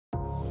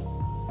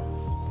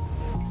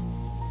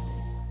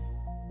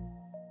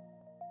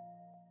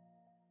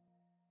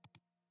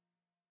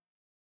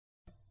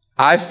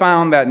I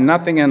found that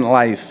nothing in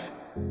life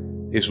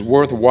is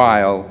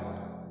worthwhile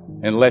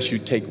unless you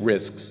take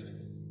risks.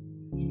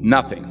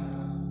 Nothing.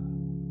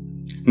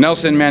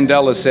 Nelson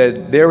Mandela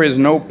said, "There is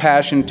no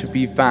passion to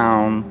be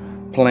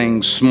found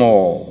playing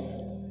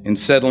small and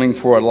settling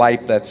for a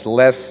life that's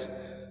less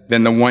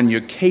than the one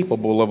you're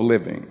capable of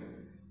living."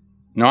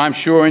 Now, I'm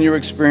sure in your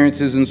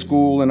experiences in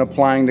school and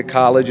applying to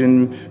college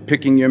and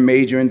picking your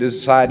major and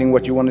deciding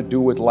what you want to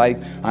do with life,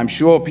 I'm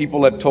sure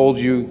people have told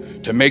you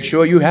to make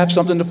sure you have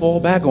something to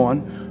fall back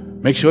on.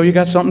 Make sure you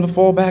got something to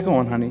fall back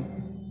on, honey.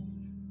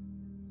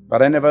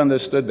 But I never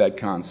understood that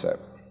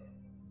concept,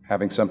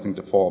 having something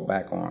to fall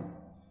back on.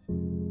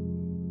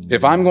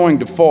 If I'm going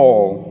to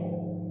fall,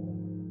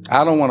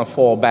 I don't want to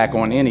fall back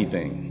on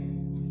anything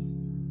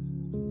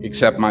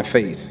except my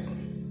faith.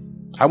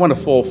 I want to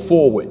fall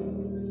forward.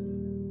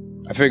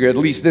 I figure at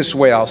least this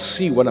way I'll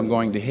see what I'm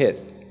going to hit.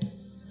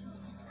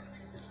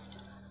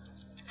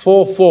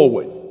 Fall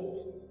forward.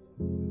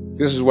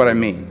 This is what I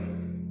mean.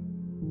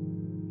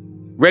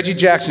 Reggie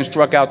Jackson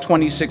struck out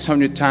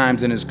 2,600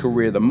 times in his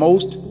career, the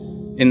most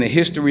in the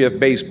history of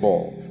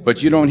baseball.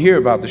 But you don't hear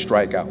about the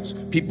strikeouts.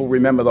 People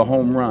remember the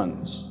home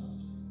runs.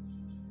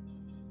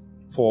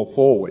 Fall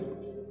forward.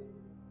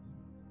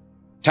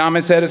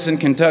 Thomas Edison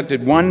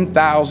conducted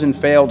 1,000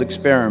 failed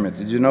experiments.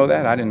 Did you know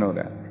that? I didn't know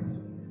that.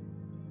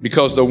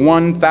 Because the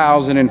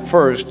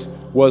 1,001st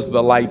was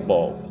the light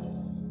bulb.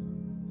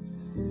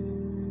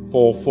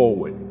 Fall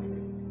forward.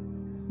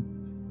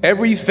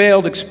 Every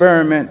failed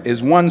experiment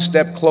is one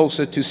step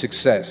closer to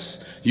success.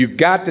 You've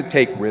got to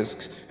take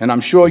risks, and I'm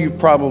sure you've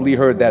probably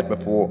heard that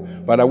before,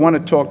 but I want to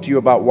talk to you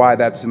about why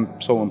that's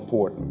so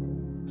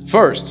important.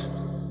 First,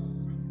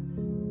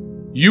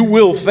 you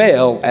will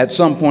fail at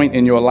some point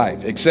in your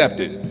life. Accept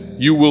it.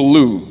 You will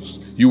lose.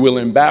 You will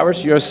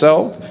embarrass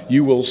yourself.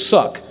 You will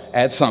suck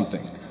at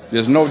something.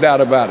 There's no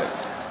doubt about it.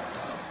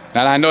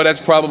 And I know that's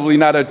probably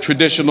not a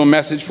traditional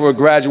message for a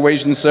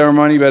graduation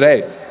ceremony, but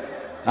hey,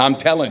 I'm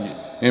telling you,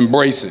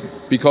 embrace it,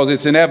 because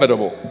it's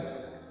inevitable.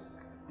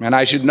 And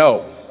I should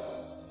know.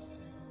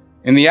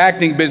 In the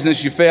acting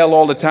business, you fail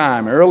all the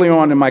time. Early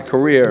on in my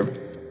career,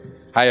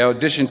 I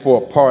auditioned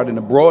for a part in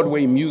a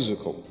Broadway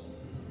musical.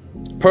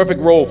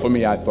 Perfect role for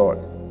me, I thought,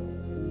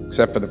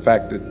 except for the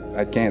fact that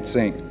I can't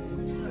sing.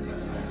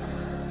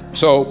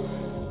 So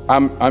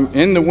I'm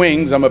in the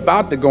wings, I'm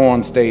about to go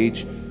on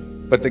stage,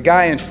 but the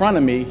guy in front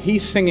of me,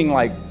 he's singing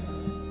like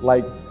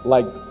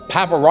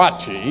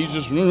Pavarotti. He's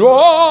just,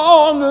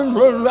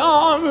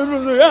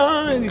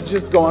 and he's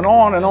just going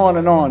on and on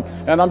and on,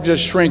 and I'm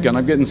just shrinking,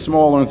 I'm getting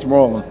smaller and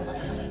smaller.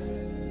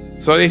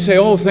 So they say,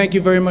 "Oh, thank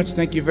you very much,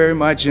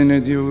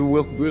 and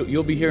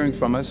you'll be hearing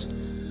from us."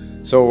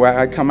 So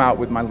I come out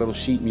with my little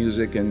sheet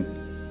music, and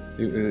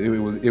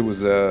it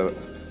was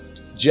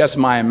Just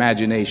My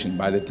Imagination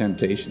by The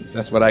Temptations.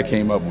 That's what I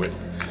came up with.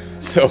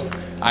 So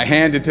I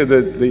hand it to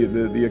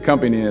the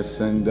accompanist,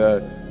 and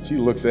she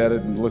looks at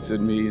it and looks at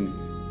me and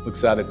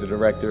looks out at the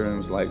director and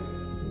was like,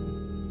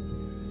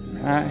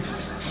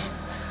 "Nice."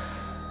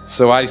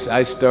 So I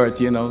start,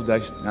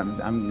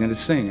 I'm gonna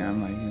sing.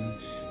 I'm like,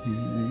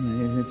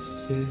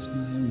 "It's just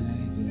my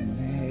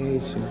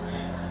imagination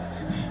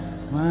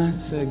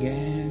once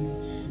again,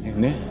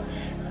 and they're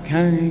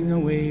coming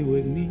away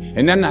with me."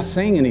 And I'm not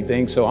saying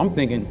anything, so I'm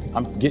thinking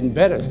I'm getting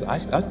better. So I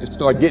just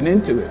start getting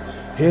into it.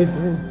 It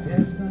was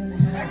just my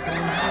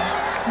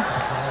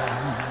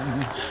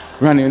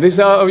running. This,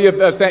 oh yeah,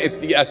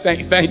 thank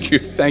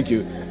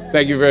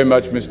you very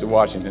much, Mr.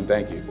 Washington.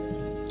 Thank you.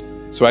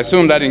 So I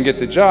assumed I didn't get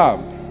the job.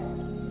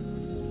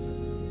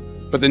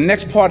 But the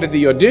next part of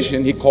the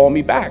audition, he called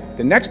me back.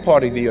 The next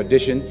part of the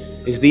audition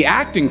is the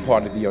acting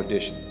part of the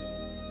audition.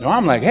 Now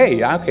I'm like,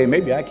 hey, okay,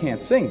 maybe I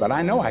can't sing, but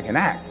I know I can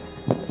act.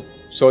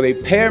 So they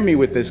pair me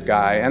with this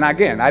guy, and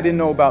again, I didn't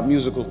know about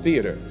musical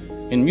theater.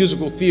 And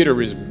musical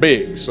theater is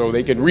big, so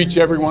they can reach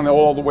everyone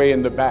all the way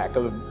in the back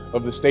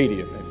of the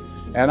stadium.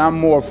 And I'm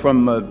more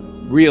from a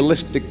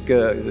realistic,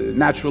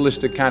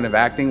 naturalistic kind of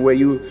acting where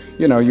you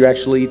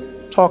actually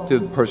talk to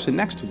the person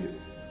next to you.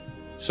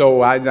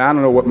 So I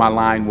don't know what my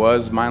line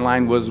was. My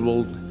line was,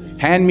 "Well,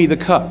 hand me the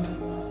cup."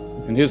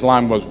 And his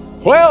line was,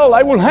 "Well,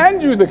 I will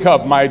hand you the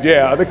cup, my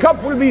dear. The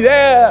cup will be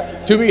there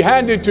to be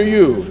handed to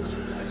you."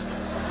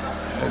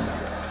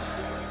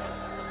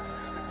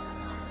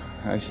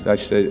 I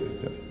said,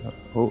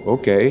 "Oh,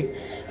 okay."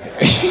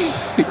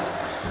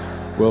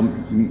 "Well,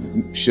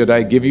 should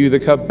I give you the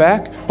cup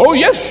back?" "Oh,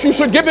 yes, you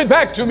should give it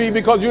back to me,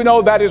 because you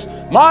know that is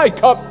my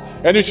cup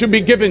and it should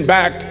be given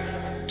back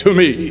to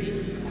me."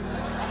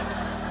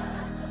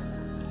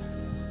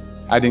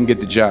 I didn't get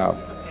the job.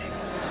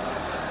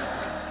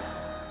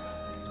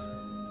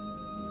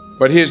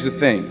 But here's the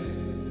thing.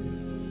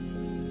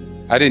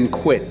 I didn't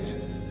quit.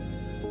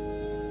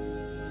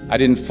 I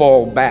didn't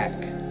fall back.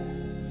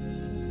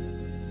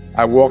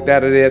 I walked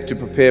out of there to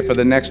prepare for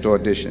the next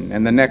audition,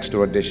 and the next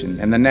audition,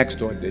 and the next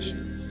audition.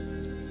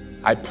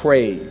 I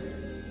prayed.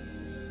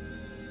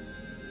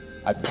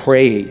 I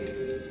prayed,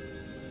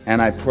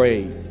 and I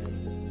prayed.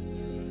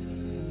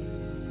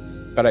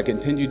 But I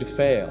continued to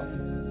fail,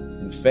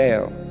 and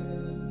fail,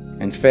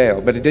 and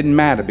fail. But it didn't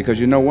matter, because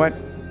you know what?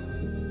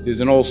 There's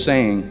an old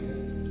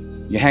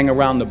saying, you hang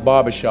around the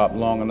barbershop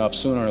long enough,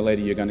 sooner or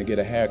later you're going to get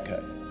a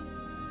haircut.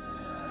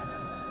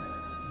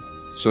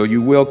 So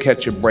you will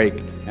catch a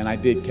break, and I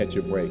did catch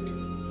a break.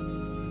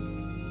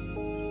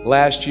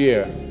 Last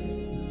year,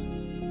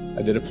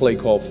 I did a play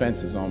called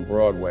Fences on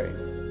Broadway.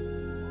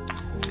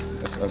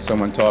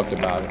 Someone talked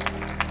about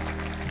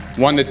it.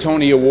 Won the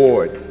Tony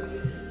Award.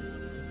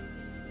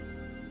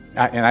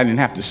 And I didn't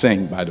have to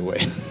sing, by the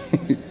way.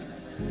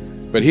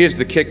 But here's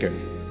the kicker.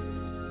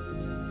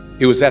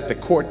 It was at the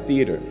Court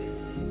Theater.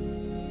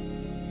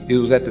 It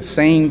was at the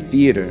same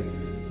theater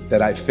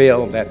that I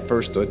failed that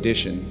first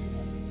audition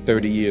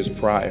 30 years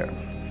prior.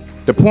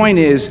 The point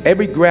is,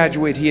 every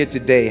graduate here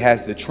today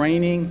has the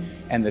training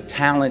and the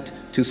talent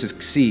to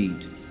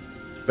succeed.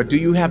 But do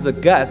you have the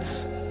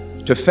guts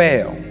to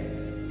fail?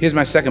 Here's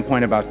my second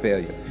point about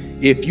failure.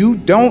 If you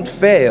don't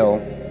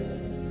fail,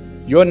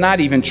 you're not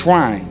even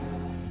trying.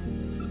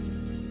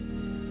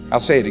 I'll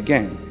say it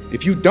again.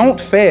 If you don't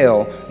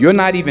fail, you're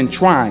not even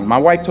trying. My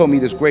wife told me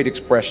this great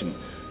expression.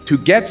 To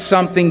get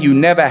something you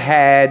never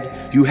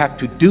had, you have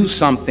to do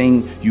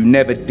something you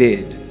never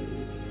did.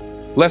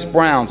 Les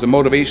Brown's a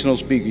motivational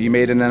speaker. He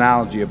made an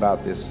analogy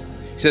about this.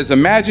 He says,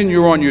 imagine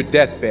you're on your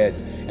deathbed,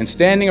 and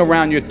standing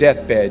around your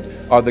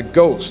deathbed are the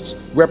ghosts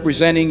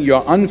representing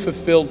your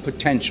unfulfilled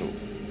potential.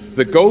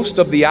 The ghost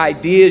of the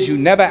ideas you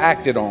never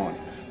acted on.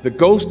 The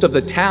ghost of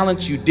the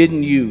talents you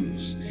didn't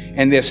use.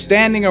 And they're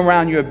standing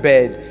around your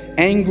bed,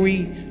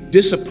 angry,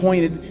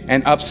 disappointed,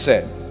 and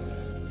upset.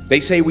 They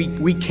say,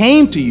 we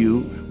came to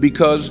you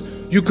because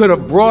you could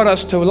have brought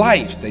us to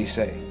life, they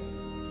say.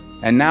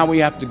 And now we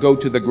have to go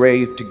to the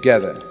grave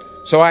together.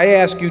 So I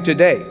ask you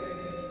today,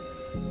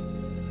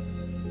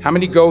 how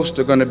many ghosts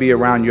are going to be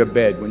around your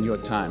bed when your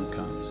time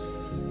comes?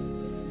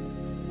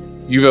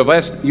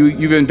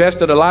 You've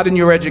invested a lot in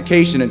your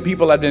education, and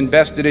people have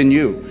invested in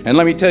you. And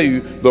let me tell you,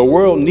 the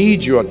world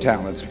needs your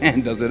talents.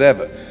 Man, does it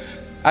ever.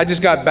 I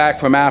just got back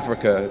from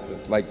Africa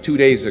like 2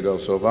 days ago,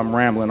 so if I'm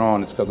rambling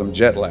on, it's because I'm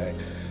jet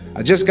lagged.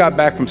 I just got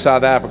back from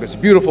South Africa. It's a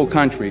beautiful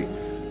country,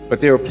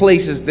 but there are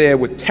places there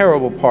with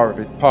terrible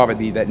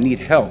poverty that need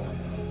help.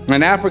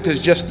 And Africa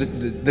is just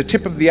the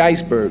tip of the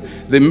iceberg.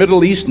 The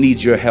Middle East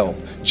needs your help.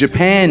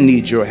 Japan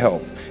needs your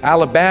help.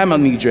 Alabama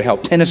needs your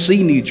help.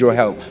 Tennessee needs your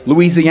help.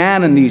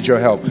 Louisiana needs your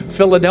help.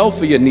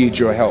 Philadelphia needs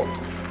your help.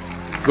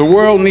 The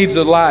world needs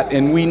a lot,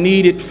 and we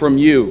need it from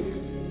you.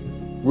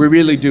 We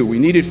really do. We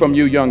need it from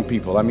you young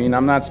people. I mean,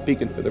 I'm not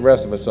speaking for the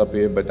rest of us up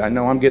here, but I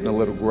know I'm getting a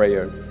little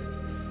grayer.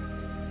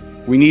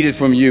 We need it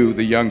from you,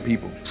 the young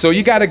people. So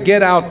you got to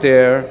get out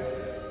there.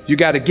 You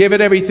got to give it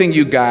everything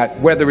you got,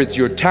 whether it's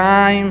your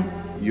time,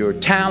 your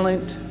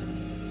talent,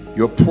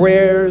 your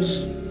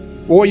prayers,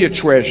 or your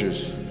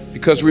treasures.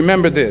 Because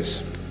remember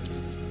this,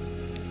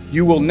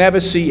 you will never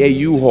see a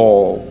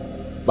U-Haul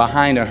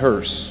behind a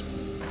hearse.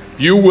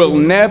 You will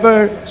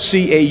never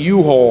see a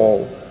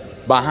U-Haul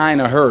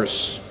behind a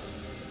hearse.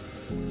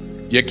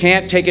 You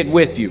can't take it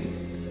with you.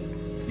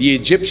 The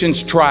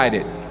Egyptians tried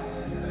it,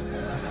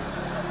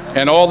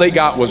 and all they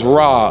got was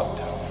robbed.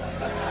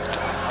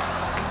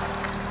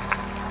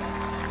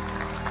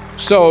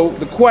 So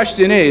the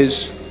question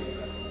is,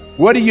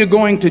 what are you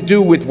going to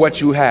do with what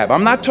you have?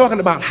 I'm not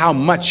talking about how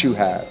much you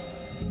have.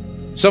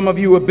 Some of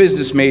you are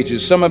business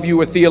majors, some of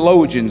you are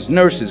theologians,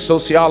 nurses,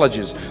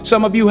 sociologists.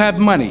 Some of you have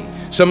money,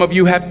 some of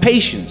you have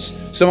patience,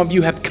 some of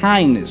you have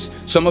kindness,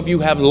 some of you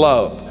have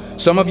love.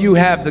 Some of you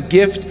have the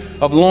gift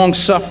of long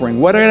suffering,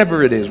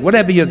 whatever it is,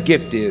 whatever your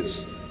gift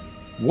is.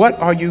 What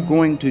are you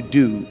going to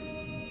do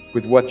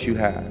with what you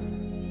have?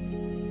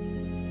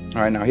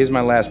 All right, now here's my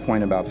last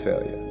point about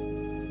failure.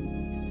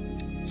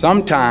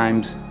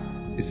 Sometimes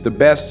it's the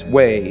best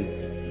way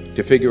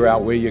to figure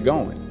out where you're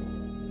going.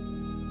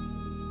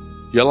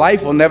 Your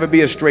life will never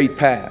be a straight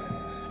path.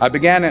 I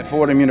began at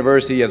Fordham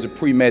University as a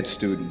pre-med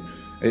student.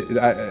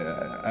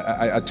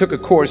 I took a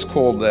course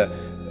called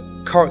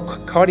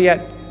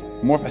cardiac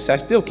I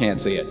still can't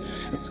say it.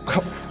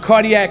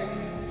 Cardiac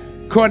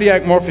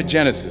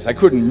morphogenesis. I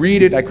couldn't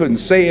read it, I couldn't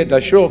say it, I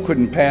sure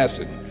couldn't pass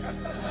it.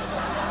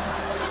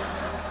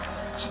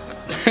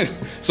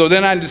 So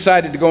then I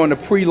decided to go into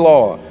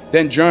pre-law,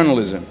 then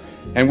journalism.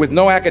 And with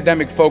no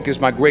academic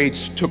focus, my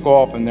grades took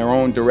off in their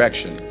own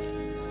direction.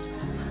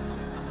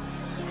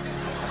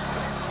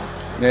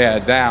 Yeah,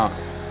 down.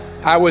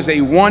 I was a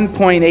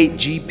 1.8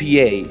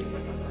 GPA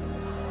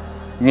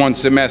one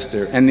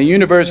semester, and the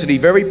university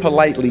very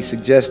politely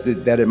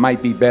suggested that it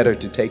might be better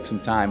to take some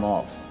time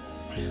off.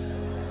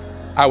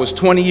 I was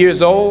 20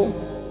 years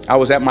old. I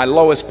was at my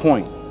lowest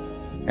point.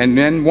 And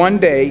then one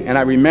day, and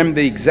I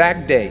remember the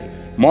exact day,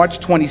 March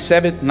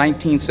 27th,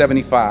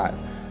 1975,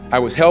 I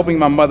was helping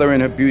my mother in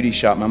her beauty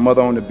shop. My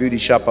mother owned a beauty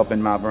shop up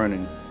in Mount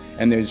Vernon.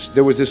 And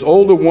there was this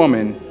older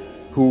woman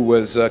who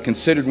was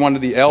considered one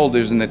of the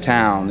elders in the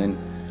town. And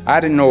I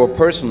didn't know her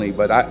personally,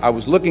 but I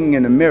was looking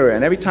in the mirror,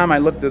 and every time I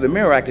looked at the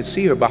mirror, I could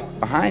see her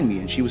behind me,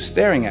 and she was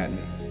staring at me.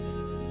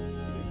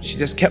 She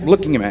just kept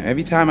looking at me.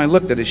 Every time I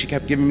looked at her, she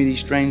kept giving me these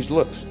strange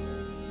looks.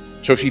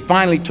 So she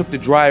finally took the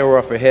dryer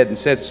off her head and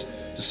said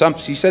to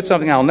she said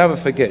something I'll never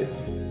forget.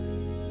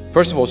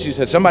 First of all, she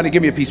said, somebody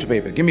give me a piece of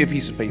paper. Give me a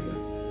piece of paper.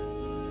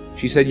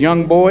 She said,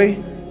 young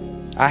boy,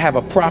 I have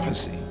a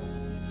prophecy,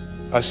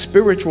 a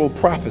spiritual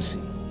prophecy.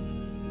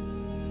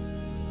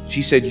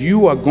 She said,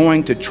 you are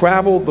going to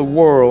travel the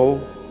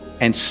world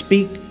and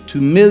speak to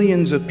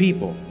millions of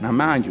people. Now,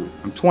 mind you,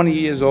 I'm 20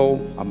 years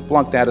old. I'm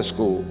flunked out of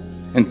school.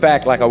 In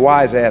fact, like a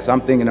wise ass,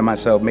 I'm thinking to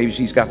myself, maybe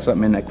she's got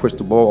something in that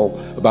crystal ball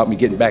about me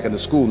getting back into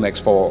school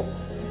next fall.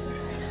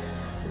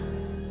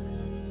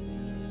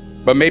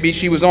 But maybe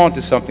she was on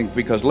to something,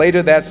 because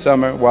later that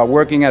summer, while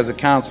working as a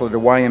counselor at a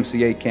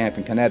YMCA camp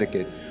in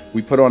Connecticut,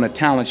 we put on a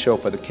talent show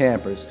for the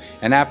campers.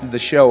 And after the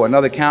show,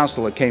 another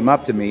counselor came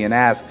up to me and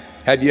asked,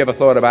 have you ever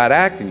thought about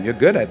acting? You're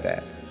good at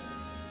that.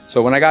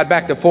 So when I got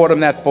back to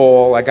Fordham that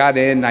fall, I got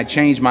in and I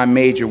changed my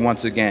major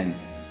once again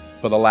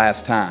for the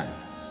last time.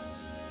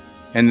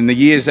 And in the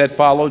years that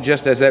followed,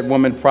 just as that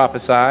woman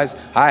prophesied,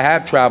 I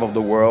have traveled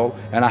the world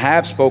and I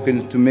have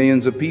spoken to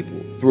millions of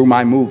people through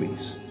my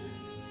movies.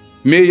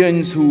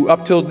 Millions who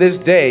up till this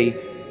day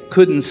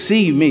couldn't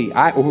see me,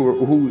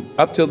 who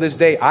up till this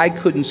day I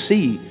couldn't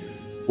see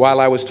while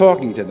I was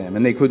talking to them,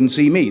 and they couldn't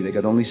see me. They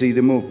could only see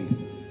the movie.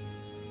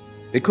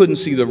 They couldn't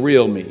see the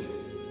real me.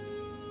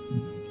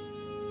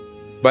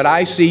 But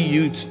I see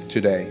you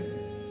today,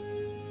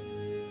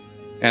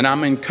 and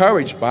I'm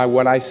encouraged by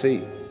what I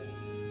see.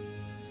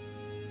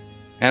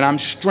 And I'm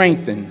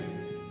strengthened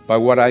by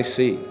what I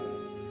see.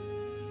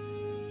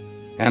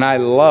 And I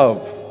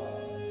love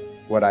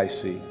what I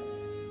see.